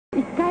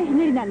1回ひ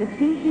ねりなんです。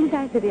伸身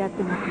体勢でやっ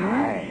てますね。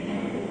は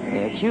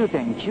い。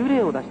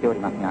9.90 を出してお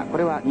りますが、こ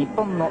れは日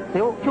本の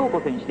瀬尾京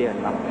子選手でやり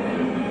ます。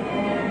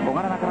小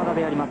柄な体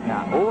でやります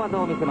が、大技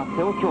を見せます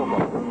瀬尾京子。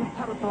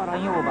サルトはラ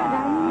インオーバー。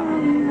ラインを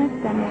見まし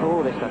たね。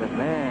そうでしたです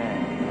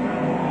ね。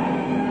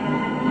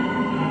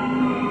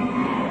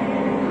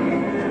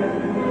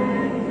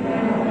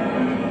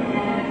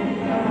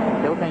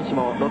瀬尾選手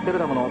もロッテル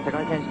ダムの世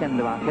界選手権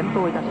では健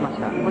闘いたしまし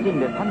た。個人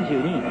で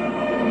32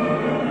位。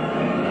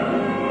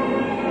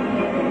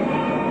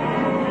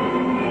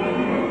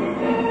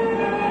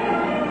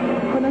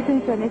この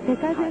選手はね、世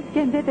界選手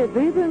権出て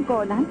随分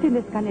こう、なんていうん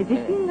ですかね、自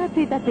信がつ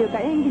いたというか、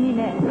演技に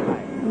ね、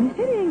見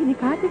せる演技に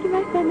変わってきま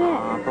したね。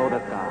ああ、そうで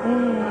すか。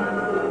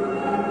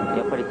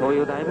やっぱりそう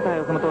いう大舞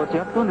台を踏むと違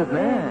ってくるんです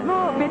ね。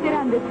もうベテ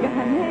ランですから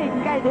ね、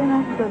1回出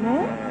ますと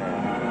ね。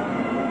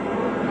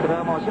それ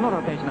はもう篠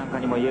田選手なんか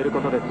にも言える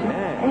ことですしね。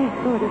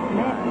そうです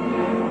ね。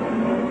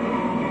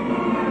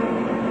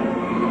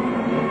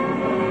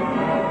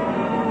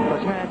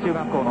越谷中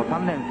学校の3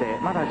年生、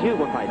まだ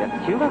15歳です。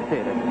中学生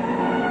です。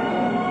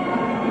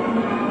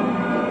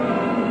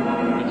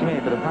1メ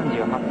ートル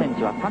38セン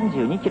チは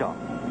32キロ。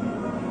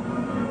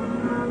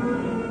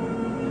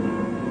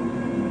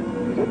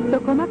ちょっ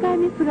と細かい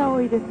ミスが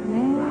多いですね。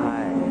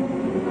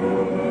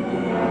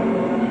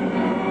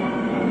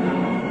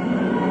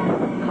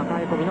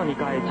抱え込みの2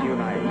回宙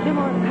返り。で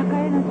も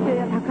抱えの姿勢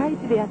は高い位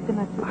置でやって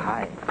ます。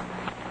はい。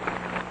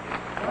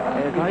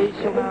最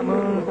初がム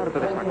ーンサルト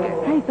でしたっけ？は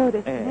い、そう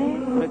ですね。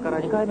それから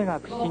2回目が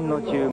屈伸の宙